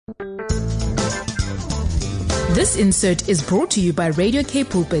This insert is brought to you by Radio K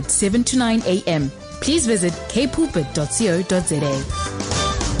Pulpit 7 to 9 a.m. Please visit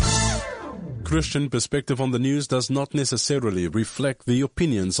kpulpit.co.za. Christian perspective on the news does not necessarily reflect the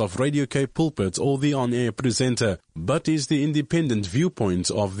opinions of Radio K Pulpit or the on-air presenter, but is the independent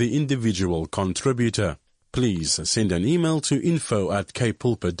viewpoint of the individual contributor. Please send an email to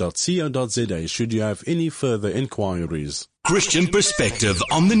info@kpulpit.co.za should you have any further inquiries. Christian perspective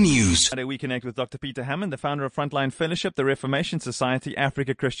on the news. Today we connect with Dr. Peter Hammond, the founder of Frontline Fellowship, the Reformation Society,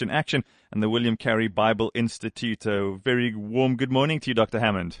 Africa Christian Action, and the William Carey Bible Institute. A very warm good morning to you, Dr.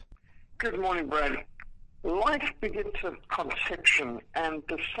 Hammond. Good morning, Brad. Life begins at conception, and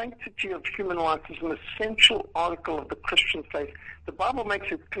the sanctity of human life is an essential article of the Christian faith. The Bible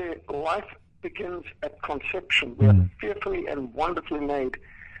makes it clear life begins at conception. We are fearfully and wonderfully made.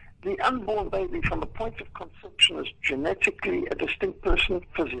 The unborn baby from the point of conception is genetically a distinct person,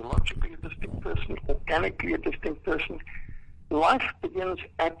 physiologically a distinct person, organically a distinct person. Life begins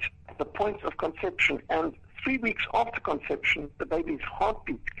at the point of conception, and 3 weeks after conception, the baby's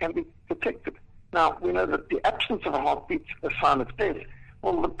heartbeat can be detected. Now, we know that the absence of a heartbeat is a sign of death.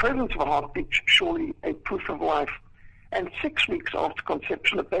 Well, the presence of a heartbeat is surely a proof of life. And 6 weeks after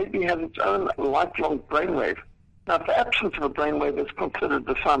conception, a baby has its own lifelong brainwave. Now, if the absence of a brainwave is considered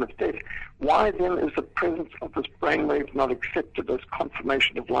a sign of death, why then is the presence of this brainwave not accepted as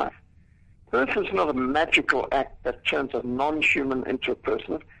confirmation of life? Birth is not a magical act that turns a non-human into a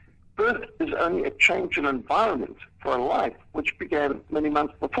person. Birth is only a change in environment for a life which began many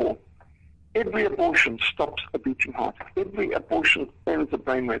months before. Every abortion stops a beating heart. Every abortion ends a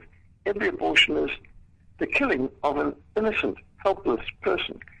brainwave. Every abortion is the killing of an innocent, helpless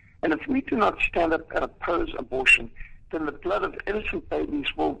person. And if we do not stand up and oppose abortion, then the blood of innocent babies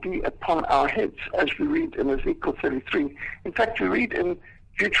will be upon our heads, as we read in Ezekiel 33. In fact, we read in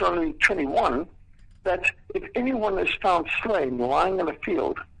Deuteronomy 21 that if anyone is found slain lying in a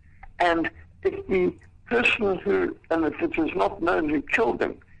field, and if the person who, and if it is not known who killed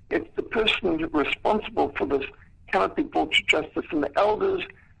them, if the person responsible for this cannot be brought to justice, and the elders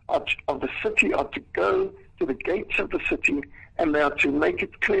of the city are to go to the gates of the city, and they are to make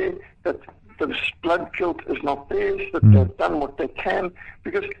it clear that the blood guilt is not theirs, that they've done what they can,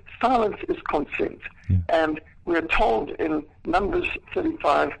 because silence is consent. And we are told in Numbers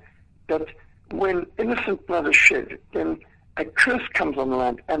 35 that when innocent blood is shed, then a curse comes on the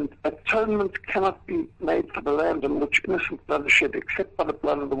land, and atonement cannot be made for the land in which innocent blood is shed, except by the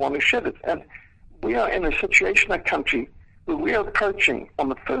blood of the one who shed it. And we are in a situation, a country, where we are approaching on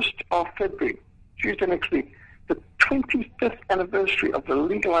the 1st of February, Tuesday next week, the 25th anniversary of the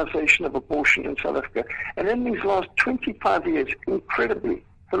legalization of abortion in South Africa. And in these last 25 years, incredibly,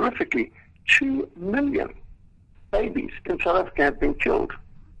 horrifically, 2 million babies in South Africa have been killed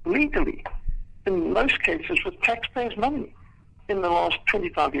legally, in most cases with taxpayers' money, in the last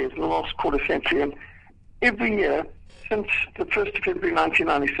 25 years, in the last quarter century. And every year, since the 1st of February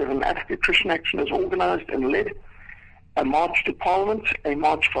 1997, Africa Christian Action has organized and led a march to Parliament, a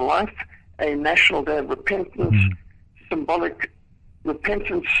march for life, a National Day of Repentance, symbolic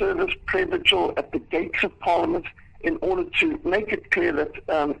repentance service, prayer vigil at the gates of Parliament, in order to make it clear that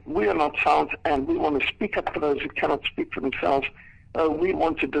we are not silent, and we want to speak up for those who cannot speak for themselves. We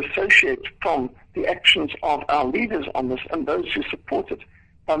want to dissociate from the actions of our leaders on this and those who support it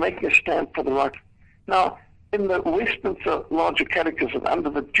by making a stand for the right. Now, in the Westminster Larger Catechism, under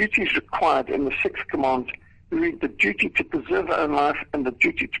the duties required in the 6th command, we read the duty to preserve our own life and the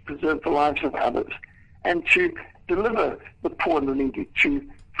duty to preserve the lives of others, and to deliver the poor and the needy, to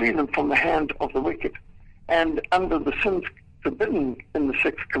free them from the hand of the wicked. And under the sins forbidden in the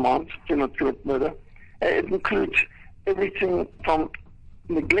 6th command, do not commit murder, it includes everything from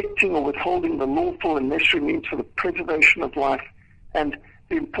neglecting or withholding the lawful and necessary means for the preservation of life, and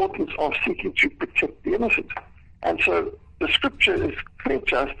the importance of seeking to protect the innocent. And so the scripture is clear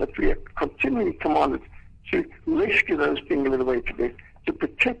to us that we are continually commanded to rescue those being led away to death, to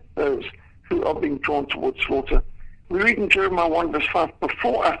protect those who are being drawn towards slaughter. We read in Jeremiah 1 verse 5,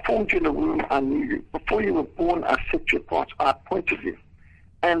 before I formed you in the womb, I knew you. Before you were born, I set you apart. I appointed you.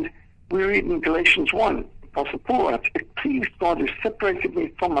 And we read in Galatians 1, Apostle Paul writes, it pleased God who separated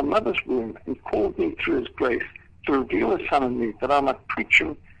me from my mother's womb and called me through his grace to reveal his Son in me, that I might preach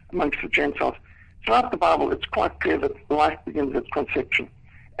him amongst the Gentiles. Throughout the Bible, it's quite clear that life begins at conception.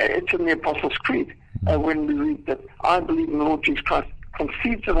 It's in the Apostles' Creed when we read that I believe in the Lord Jesus Christ,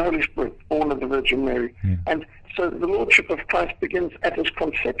 conceived of the Holy Spirit, born of the Virgin Mary. And so the Lordship of Christ begins at his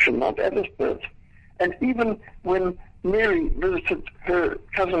conception, not at his birth. And even when Mary visited her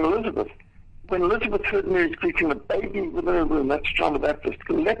cousin Elizabeth, when Elizabeth heard Mary's greeting, the baby within her womb, that's John the Baptist,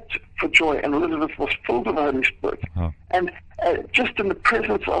 leapt for joy, and Elizabeth was filled with the Holy Spirit. Oh. And just in the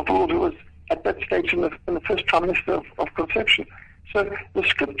presence of the Lord, who was at that stage in the first trimester of conception. So the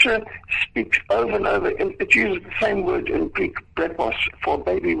scripture speaks over and over. It uses the same word in Greek, brepos, for a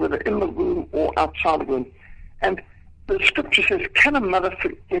baby, whether in the womb or outside the womb. And the scripture says, can a mother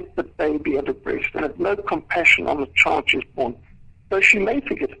forget the baby at her breast and have no compassion on the child she has born? Though she may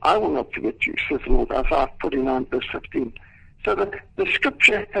forget, I will not forget you, says the Lord, Isaiah 49, verse 15. So the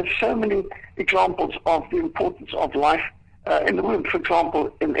scripture has so many examples of the importance of life in the womb. For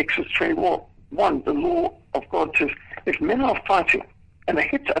example, in Exodus 21, the law of God says, if men are fighting and they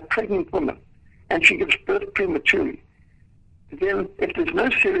hit a pregnant woman and she gives birth prematurely, then if there's no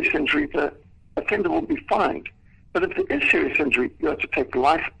serious injury, the offender will be fined. But if there is serious injury, you have to take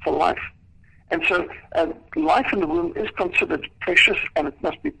life for life. And so life in the womb is considered precious and it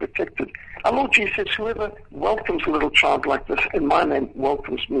must be protected. Our Lord Jesus says, whoever welcomes a little child like this in my name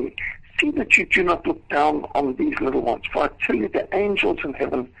welcomes me. See that you do not look down on these little ones, for I tell you the angels in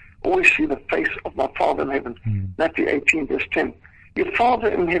heaven always see the face of my Father in heaven. Matthew 18, verse 10. Your Father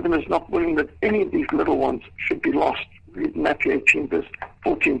in heaven is not willing that any of these little ones should be lost. Read Matthew 18, verse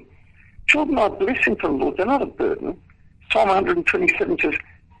 14. Children are a blessing from the Lord. They're not a burden. Psalm 127 says,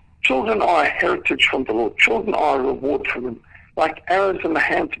 children are a heritage from the Lord. Children are a reward from him. Like arrows in the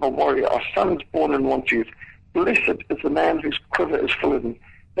hands of a warrior are sons born in one's youth. Blessed is the man whose quiver is full of them.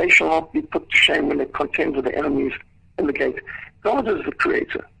 They shall not be put to shame when they contend with the enemies in the gate. God is the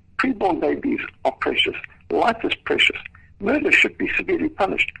creator. Preborn babies are precious. Life is precious. Murder should be severely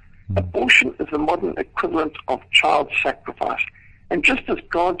punished. Abortion is the modern equivalent of child sacrifice. And just as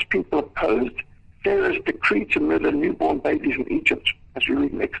God's people opposed Pharaoh's decree to murder newborn babies in Egypt, as we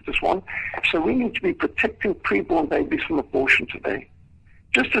read in Exodus 1, so we need to be protecting preborn babies from abortion today.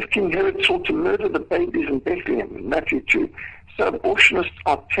 Just as King Herod sought to murder the babies in Bethlehem in Matthew 2, so abortionists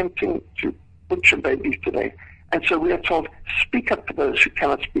are attempting to butcher babies today. And so we are told, speak up for those who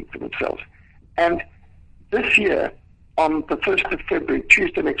cannot speak for themselves. And this year, on the 1st of February,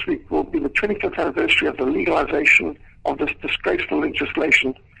 Tuesday next week, will be the 25th anniversary of the legalization of this disgraceful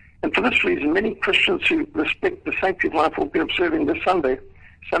legislation. And for this reason, many Christians who respect the sanctity of life will be observing this Sunday,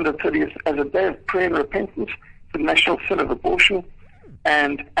 Sunday 30th, as a day of prayer and repentance for the National Center of Abortion.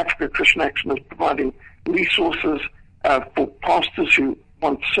 And Africa Christian Action is providing resources for pastors who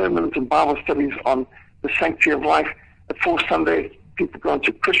want sermons and Bible studies on the sanctity of life. For Sunday, people go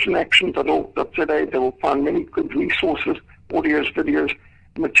onto christianaction.org.za. They will find many good resources, audios, videos,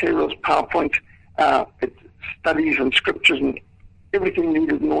 materials, PowerPoint, studies and scriptures and everything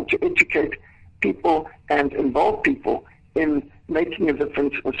needed in order to educate people and involve people in making a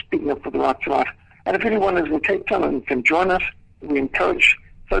difference and speaking up for the right to life. And if anyone is in Cape Town and can join us, we encourage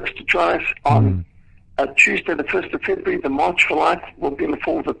folks to join us on Tuesday, the 1st of February. The March for Life will be in the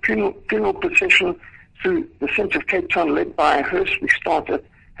form of a funeral procession through the centre of Cape Town, led by a hearse. We start at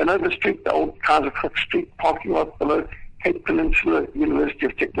Hanover Street, the old Kaiser Cook Street parking lot below Cape Peninsula University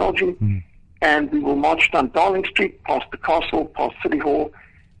of Technology. And we will march down Darling Street, past the castle, past City Hall,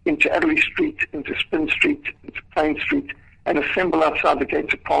 into Adderley Street, into Spin Street, into Plain Street, and assemble outside the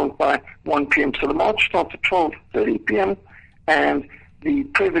gates of Parliament by 1 p.m. So the march starts at 12:30 p.m. and the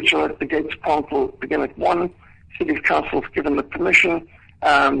prayer vigil at the gates of Parliament will begin at 1. City Council has given the permission,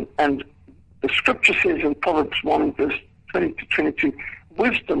 and the scripture says in Proverbs 1, verse 20 to 22,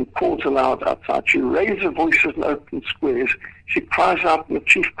 wisdom calls aloud outside. She raises her voices in open squares. She cries out in the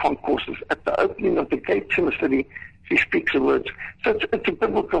chief concourses. At the opening of the gates in the city, she speaks her words. So it's a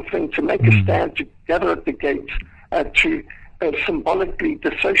biblical thing to make a stand, to gather at the gates, to symbolically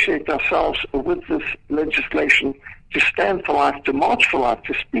dissociate ourselves with this legislation, to stand for life, to march for life,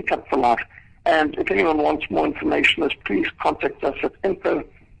 to speak up for life. And if anyone wants more information, please contact us at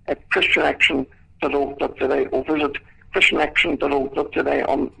info@christianaction.org.za or visit christianaction.org.za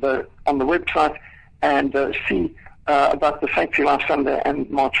on the website and see about the Sanctity Life Sunday and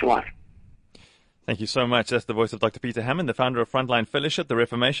March for Life. Thank you so much. That's the voice of Dr. Peter Hammond, the founder of Frontline Fellowship, the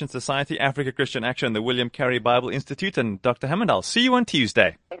Reformation Society, Africa Christian Action, and the William Carey Bible Institute. And Dr. Hammond, I'll see you on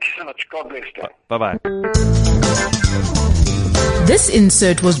Tuesday. Thank you so much. God bless you. Bye-bye. This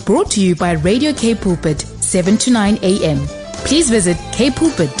insert was brought to you by Radio K Pulpit, 7 to 9 a.m. Please visit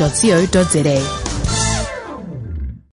kpulpit.co.za.